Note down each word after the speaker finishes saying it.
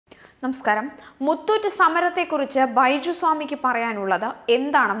നമസ്കാരം. മുത്തൂറ്റ് സമരത്തെക്കുറിച്ച് ബൈജു സ്വാമിക്ക് പറയാനുള്ളത്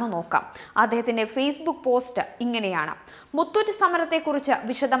എന്താണെന്ന് നോക്കാം. അദ്ദേഹത്തിന്റെ ഫേസ്ബുക്ക് പോസ്റ്റ് ഇങ്ങനെയാണ്: മുത്തൂറ്റ് സമരത്തെക്കുറിച്ച്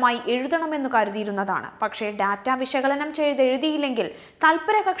വിശദമായി എഴുതണമെന്ന് കരുതിയിരുന്നതാണ്. പക്ഷേ ഡാറ്റ വിശകലനം ചെയ്തെഴുതിയില്ലെങ്കിൽ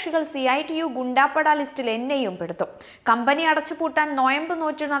തൽപരകക്ഷികൾ CITU ഗുണ്ടാപ്പട ലിസ്റ്റിൽ എന്നെയും പെടുത്തും. കമ്പനി അടച്ചുപൂട്ടാൻ നോയമ്പ്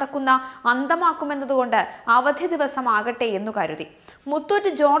നോറ്റ് നടക്കുന്ന അന്തമാക്കുമെന്നതുകൊണ്ട് അവധി ദിവസമാകട്ടെ എന്നു കരുതി.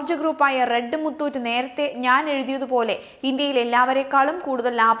 മുത്തൂറ്റ് ജോർജ് ഗ്രൂപ്പായ റെഡ് മുത്തൂറ്റ് നേരത്തെ ഞാൻ എഴുതിയതുപോലെ ഇന്ത്യയിൽ എല്ലാവരെക്കാളും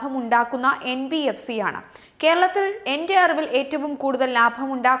കൂടുതൽ ലാഭമുണ്ടാക്കുന്ന NBFC ആണ്. കേരളത്തിൽ എൻ്റെ അറിവിൽ ഏറ്റവും കൂടുതൽ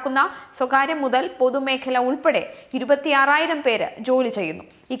ലാഭമുണ്ടാക്കുന്ന സ്വകാര്യ മുതൽ പൊതുമേഖല ഉൾപ്പെടെ 26,000 പേര് ജോലി ചെയ്യുന്നു.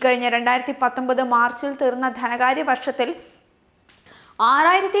 ഇക്കഴിഞ്ഞ 2019 മാർച്ചിൽ തീർന്ന ധനകാര്യ വർഷത്തിൽ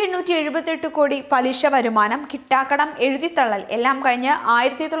 6,878 കോടി പലിശ വരുമാനം, കിട്ടാക്കടം, എഴുതിത്തള്ളൽ എല്ലാം കഴിഞ്ഞ്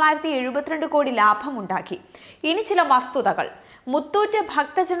 1,972 കോടി ലാഭമുണ്ടാക്കി. ഇനി ചില വസ്തുതകൾ മുത്തൂറ്റ്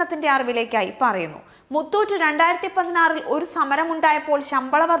ഭക്തജനത്തിന്റെ അറിവിലേക്കായി പറയുന്നു. മുത്തൂറ്റ് 2016 ഒരു സമരമുണ്ടായപ്പോൾ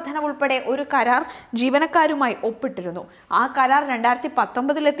ശമ്പള വർധന ഉൾപ്പെടെ ഒരു കരാർ ജീവനക്കാരുമായി ഒപ്പിട്ടിരുന്നു. ആ കരാർ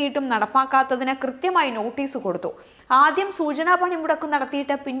 2019 നടപ്പാക്കാത്തതിന് കൃത്യമായി നോട്ടീസ് കൊടുത്തു. ആദ്യം സൂചനാ പണിമുടക്ക്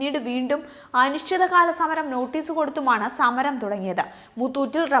നടത്തിയിട്ട് പിന്നീട് വീണ്ടും അനിശ്ചിതകാല സമരം നോട്ടീസ് കൊടുത്തുമാണ് സമരം തുടങ്ങിയത്.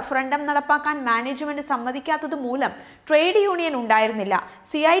 മുത്തൂറ്റിൽ റഫറൻഡം നടപ്പാക്കാൻ മാനേജ്മെന്റ് സമ്മതിക്കാത്തത് മൂലം ട്രേഡ് യൂണിയൻ ഉണ്ടായിരുന്നില്ല.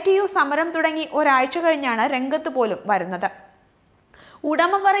 CITU സമരം തുടങ്ങി ഒരാഴ്ച കഴിഞ്ഞാണ് രംഗത്ത് പോലും വരുന്നത്.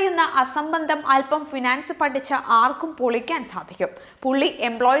 ഉടമ പറയുന്ന അസംബന്ധം അല്പം ഫിനാൻസ് പഠിച്ച ആർക്കും പൊളിക്കാൻ സാധിക്കും. പുള്ളി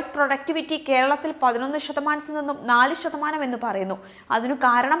എംപ്ലോയീസ് പ്രൊഡക്ടിവിറ്റി കേരളത്തിൽ 11% നിന്നും 4% എന്ന് പറയുന്നു. അതിനു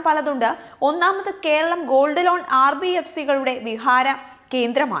കാരണം പലതുണ്ട്. ഒന്നാമത്, കേരളം ഗോൾഡ് ലോൺ RBFCകളുടെ വിഹാര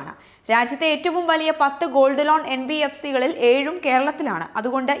കേന്ദ്രമാണ്. രാജ്യത്തെ ഏറ്റവും വലിയ 10 ഗോൾഡ് ലോൺ NBFCകളിൽ 7 കേരളത്തിലാണ്.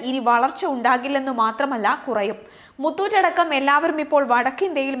 അതുകൊണ്ട് ഇനി വളർച്ച ഉണ്ടാകില്ലെന്ന് മാത്രമല്ല, കുറയും. മുത്തൂറ്റടക്കം എല്ലാവരും ഇപ്പോൾ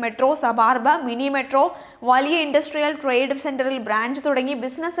വടക്കിന്ത്യയിൽ മെട്രോ, സബാർബ്, മിനി മെട്രോ, വലിയ ഇൻഡസ്ട്രിയൽ ട്രേഡ് സെന്ററിൽ ബ്രാഞ്ച് തുടങ്ങി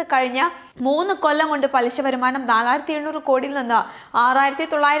ബിസിനസ് കഴിഞ്ഞ 3 കൊല്ലം കൊണ്ട് പലിശ വരുമാനം 4,700 കോടിയിൽ നിന്ന്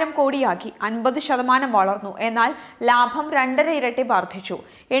 6,900 കോടിയാക്കി. 50% വളർന്നു. എന്നാൽ ലാഭം 2.5 ഇരട്ടി വർദ്ധിച്ചു.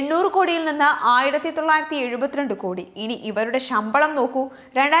 800 കോടിയിൽ നിന്ന് 1,972 കോടി. ഇനി ഇവരുടെ ശമ്പളം നോക്കൂ.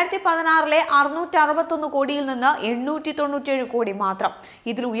 2016 661 കോടിയിൽ നിന്ന് 897 കോടി മാത്രം.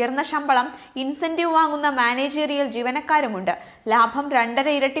 ഇതിൽ ഉയർന്ന ശമ്പളം, ഇൻസെന്റീവ് വാങ്ങുന്ന മാനേജറിയൽ ജീവനക്കാരുമുണ്ട്. ലാഭം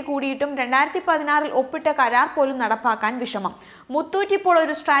 2.5 ഇരട്ടി കൂടിയിട്ടും 2016 ഒപ്പിട്ട കരാർ പോലും നടപ്പാക്കാൻ വിഷമം. മുത്തൂറ്റ് ഇപ്പോൾ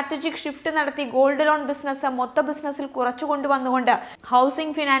ഒരു സ്ട്രാറ്റജിക് ഷിഫ്റ്റ് നടത്തി ഗോൾഡ് ലോൺ ബിസിനസ് മൊത്ത ബിസിനസ്സിൽ കുറച്ചു കൊണ്ടുവന്നുകൊണ്ട്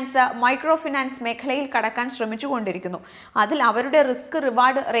ഹൗസിംഗ് ഫിനാൻസ്, മൈക്രോ ഫിനാൻസ് മേഖലയിൽ കടക്കാൻ ശ്രമിച്ചുകൊണ്ടിരിക്കുന്നു. അതിൽ അവരുടെ റിസ്ക്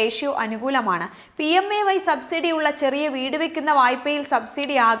റിവാർഡ് റേഷ്യോ അനുകൂലമാണ്. PMAY സബ്സിഡിയുള്ള ചെറിയ വീട് വയ്ക്കുന്ന വായ്പയിൽ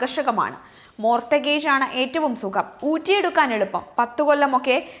സബ്സിഡി ആകർഷകമാണ്. മോർട്ടഗേജ് ആണ് ഏറ്റവും സുഖം, ഊറ്റിയെടുക്കാൻ എളുപ്പം, 10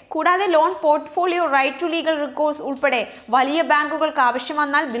 കൊല്ലമൊക്കെ. കൂടാതെ loan portfolio, right to legal recourse ഉൾപ്പെടെ വലിയ ബാങ്കുകൾക്ക് ആവശ്യം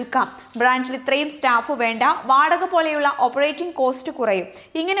വന്നാൽ വിൽക്കാം. ബ്രാഞ്ചിൽ ഇത്രയും സ്റ്റാഫ് വേണ്ട, വാടക പോലെയുള്ള ഓപ്പറേറ്റിംഗ് കോസ്റ്റ് കുറയും.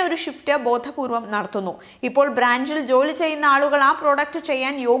 ഇങ്ങനെ ഒരു ഷിഫ്റ്റ് ബോധപൂർവം നടത്തുന്നു. ഇപ്പോൾ ബ്രാഞ്ചിൽ ജോലി ചെയ്യുന്ന ആളുകൾ ആ പ്രോഡക്റ്റ്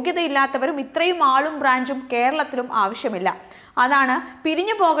ചെയ്യാൻ യോഗ്യതയില്ലാത്തവരും ഇത്രയും ആളും ബ്രാഞ്ചും കേരളത്തിലും ആവശ്യമില്ല. അതാണ്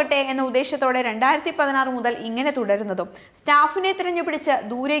പിരിഞ്ഞു പോകട്ടെ എന്ന ഉദ്ദേശത്തോടെ 2016 മുതൽ ഇങ്ങനെ തുടരുന്നതും സ്റ്റാഫിനെ തിരഞ്ഞുപിടിച്ച്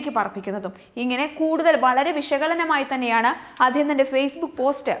ദൂരേക്ക് പറപ്പിക്കുന്നതും. ഇങ്ങനെ കൂടുതൽ വളരെ വിശകലനമായി തന്നെയാണ് അദ്ദേഹം തന്റെ ഫേസ്ബുക്ക്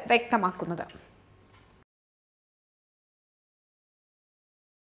പോസ്റ്റ് വ്യക്തമാക്കുന്നത്.